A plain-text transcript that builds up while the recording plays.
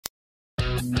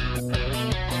Tim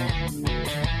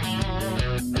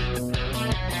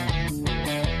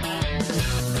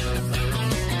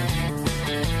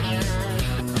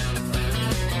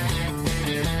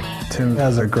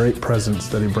has a great presence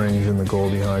that he brings in the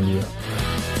goal behind you.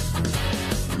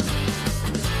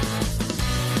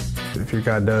 If your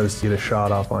guy does get a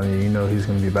shot off on you, you know he's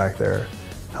going to be back there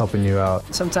helping you out.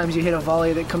 Sometimes you hit a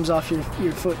volley that comes off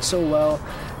your foot so well,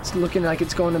 it's looking like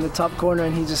it's going in the top corner,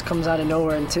 and he just comes out of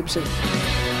nowhere and tips it.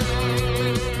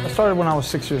 I started when I was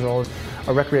 6 years old,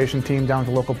 a recreation team down at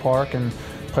the local park, and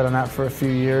played on that for a few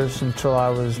years until I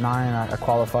was 9. I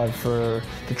qualified for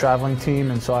the traveling team,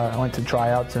 and so I went to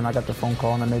tryouts, and I got the phone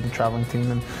call, and I made the traveling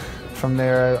team. And from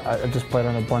there, I just played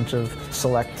on a bunch of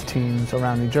select teams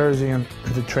around New Jersey, and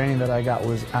the training that I got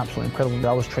was absolutely incredible.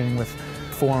 I was training with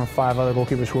 4 or 5 other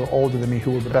goalkeepers who were older than me,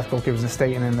 who were the best goalkeepers in the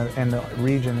state and in the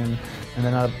region. And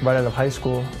then right out of high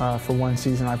school, for one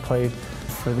season, I played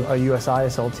for a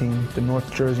USISL team, the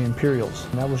North Jersey Imperials.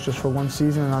 And that was just for one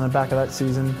season, and on the back of that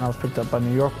season, I was picked up by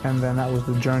New York, and then that was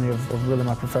the journey of really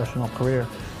my professional career,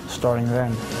 starting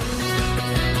then.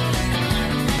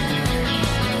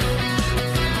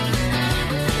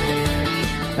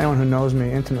 Anyone who knows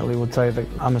me intimately will tell you that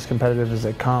I'm as competitive as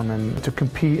they come, and to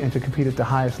compete at the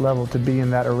highest level, to be in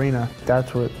that arena,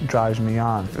 that's what drives me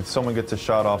on. If someone gets a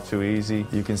shot off too easy,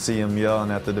 you can see him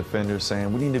yelling at the defender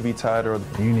saying, "We need to be tighter."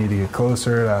 You need to get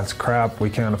closer, that's crap,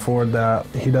 we can't afford that.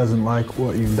 He doesn't like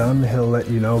what you've done, he'll let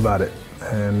you know about it,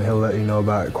 and he'll let you know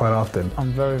about it quite often.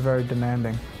 I'm very, very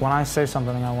demanding. When I say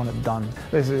something, I want it done.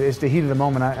 It's the heat of the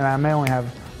moment, and I may only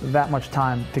have that much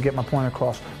time to get my point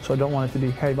across, so I don't want it to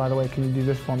be, hey, by the way, can you do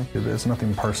this for me? There's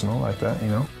nothing personal like that, you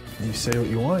know? You say what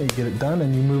you want, you get it done,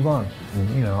 and you move on. And,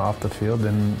 you know, off the field,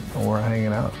 then we're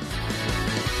hanging out.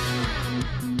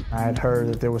 I had heard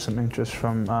that there was some interest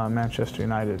from Manchester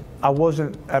United. I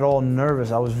wasn't at all nervous.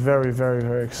 I was very, very,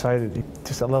 very excited.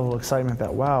 Just a level of excitement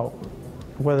that, wow,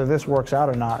 whether this works out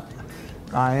or not,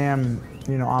 I am,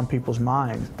 you know, on people's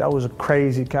minds. That was a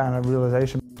crazy kind of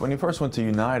realization. When he first went to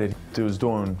United, he was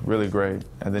doing really great,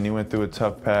 and then he went through a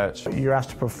tough patch. You're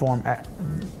asked to perform at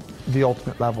the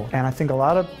ultimate level, and I think a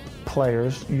lot of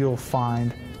players, you'll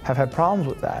find, have had problems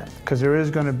with that, because there is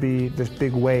going to be this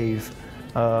big wave,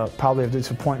 probably of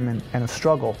disappointment and of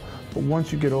struggle. But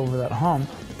once you get over that hump,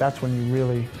 that's when you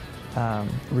really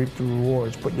reap the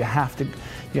rewards. But you have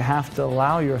to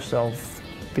allow yourself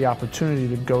the opportunity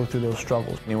to go through those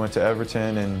struggles. He went to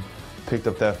Everton and picked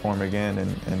up that form again,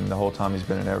 and the whole time he's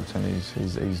been in Everton,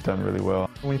 he's done really well.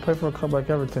 When you play for a club like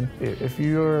Everton, if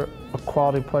you're a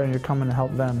quality player and you're coming to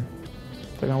help them,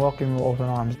 they're going to welcome you with open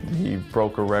arms. He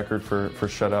broke a record for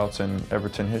shutouts in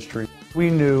Everton history.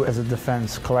 We knew as a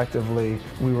defense collectively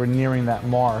we were nearing that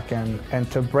mark,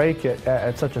 and to break it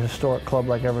at such a historic club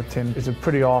like Everton is a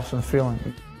pretty awesome feeling.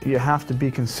 You have to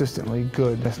be consistently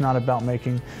good. It's not about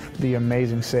making the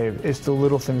amazing save. It's the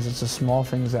little things, it's the small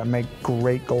things that make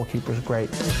great goalkeepers great.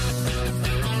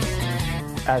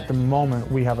 At the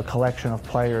moment, we have a collection of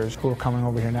players who are coming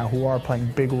over here now who are playing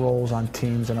big roles on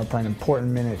teams and are playing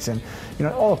important minutes. And, you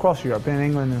know, all across Europe, in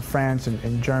England and France and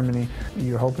in Germany,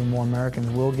 you're hoping more Americans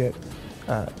will get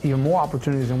even more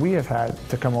opportunities than we have had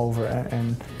to come over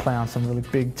and play on some really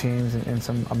big teams in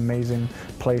some amazing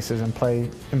places and play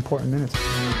important minutes.